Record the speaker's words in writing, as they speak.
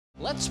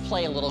let's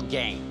play a little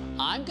game.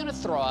 I'm gonna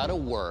throw out a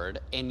word,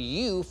 and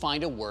you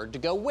find a word to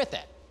go with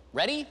it.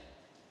 Ready?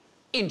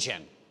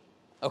 Engine.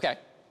 Okay,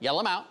 yell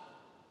them out.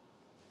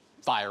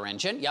 Fire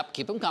engine, yep,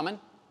 keep them coming.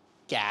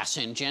 Gas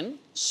engine,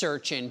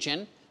 search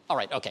engine. All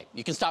right, okay,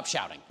 you can stop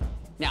shouting.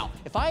 Now,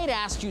 if I had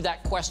asked you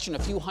that question a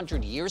few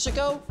hundred years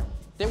ago,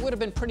 there would have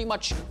been pretty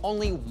much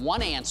only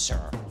one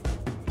answer: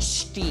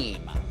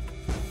 steam.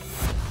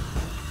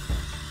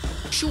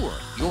 Sure,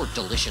 your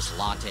delicious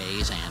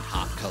lattes and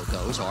hot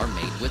cocos are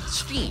made with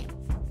steam.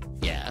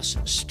 Yes,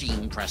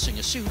 steam pressing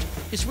a suit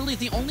is really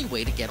the only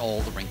way to get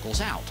all the wrinkles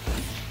out.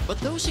 But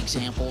those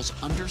examples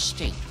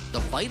understate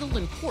the vital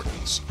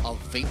importance of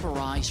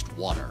vaporized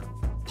water.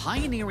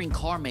 Pioneering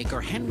car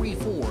maker Henry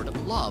Ford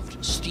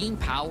loved steam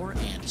power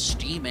and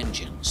steam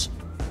engines.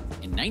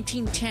 In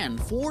 1910,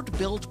 Ford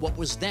built what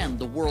was then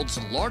the world's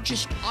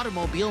largest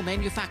automobile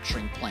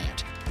manufacturing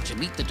plant to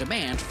meet the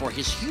demand for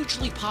his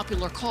hugely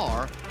popular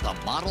car, the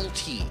Model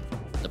T.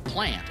 The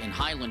plant in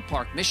Highland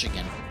Park,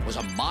 Michigan, was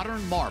a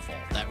modern marvel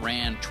that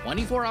ran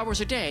 24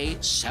 hours a day,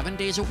 7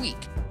 days a week,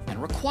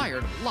 and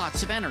required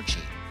lots of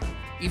energy.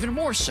 Even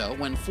more so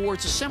when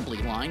Ford's assembly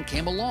line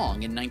came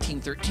along in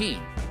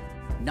 1913.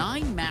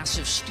 9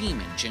 massive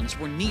steam engines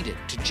were needed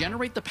to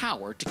generate the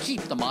power to keep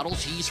the Model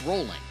Ts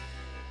rolling.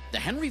 The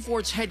Henry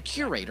Ford's head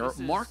curator,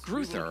 Mark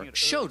Ruther,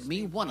 showed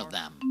me one of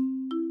them.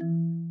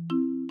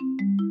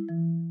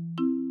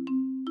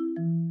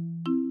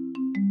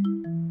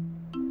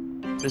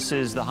 This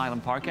is the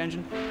Highland Park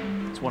engine.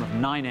 It's one of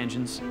 9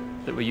 engines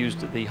that were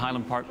used at the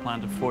Highland Park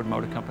plant of Ford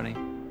Motor Company.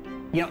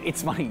 You know,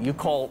 it's funny, you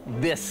call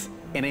this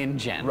an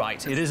engine.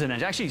 Right, it is an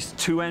engine. Actually, it's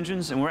 2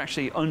 engines, and we're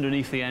actually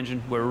underneath the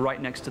engine. We're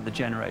right next to the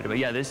generator. But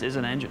yeah, this is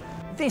an engine.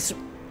 This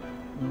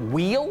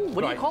wheel?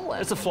 What do you call it?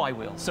 It's a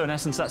flywheel. So in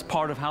essence, that's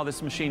part of how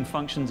this machine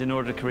functions in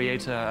order to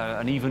create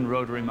an even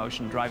rotary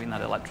motion driving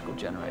that electrical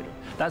generator.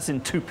 That's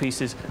in 2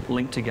 pieces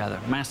linked together.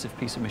 Massive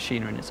piece of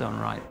machinery in its own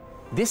right.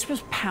 This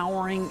was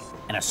powering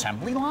an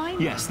assembly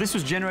line? Yes, this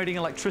was generating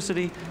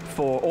electricity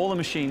for all the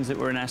machines that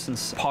were, in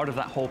essence, part of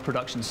that whole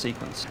production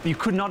sequence. You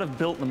could not have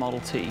built the Model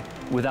T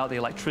without the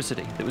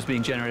electricity that was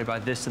being generated by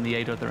this and the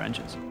 8 other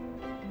engines.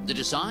 The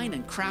design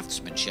and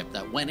craftsmanship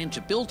that went into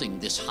building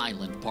this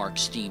Highland Park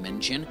steam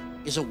engine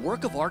is a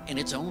work of art in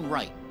its own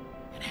right,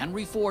 and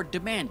Henry Ford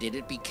demanded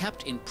it be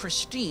kept in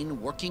pristine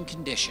working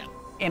condition.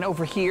 And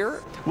over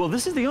here? Well,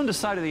 this is the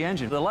underside of the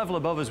engine. The level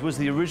above us was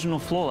the original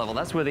floor level.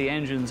 That's where the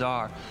engines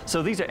are.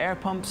 So these are air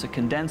pumps, a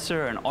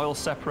condenser, an oil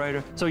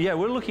separator. So yeah,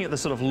 we're looking at the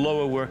sort of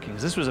lower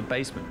workings. This was a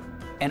basement.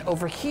 And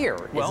over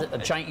here, is it a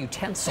giant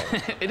utensil?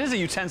 It is a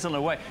utensil in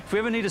a way. If we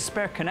ever need a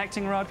spare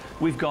connecting rod,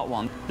 we've got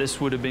one. This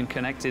would have been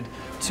connected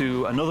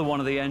to another one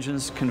of the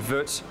engines,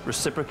 converts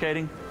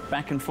reciprocating,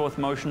 back and forth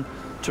motion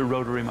to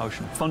rotary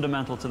motion,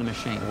 fundamental to the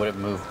machine. Would it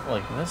move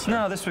like this? Or?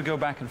 No, this would go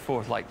back and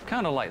forth, like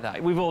kind of like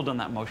that. We've all done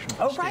that motion.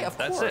 Oh, right, of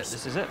course. That's it.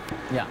 This is it.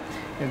 Yeah,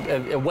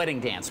 a wedding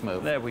dance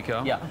move. There we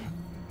go. Yeah.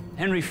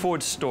 Henry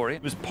Ford's story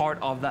was part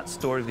of that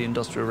story of the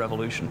Industrial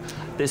Revolution.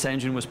 This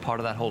engine was part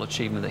of that whole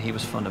achievement that he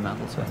was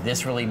fundamental to.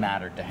 This really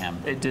mattered to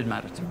him. It did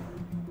matter to him.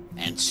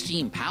 And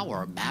steam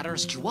power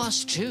matters to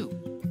us, too.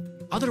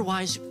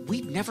 Otherwise,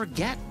 we'd never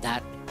get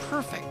that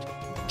perfect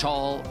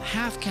tall,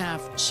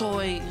 half-calf,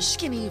 soy,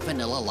 skinny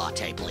vanilla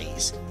latte,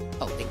 please.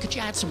 Oh, and could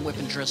you add some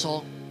whipping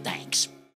drizzle?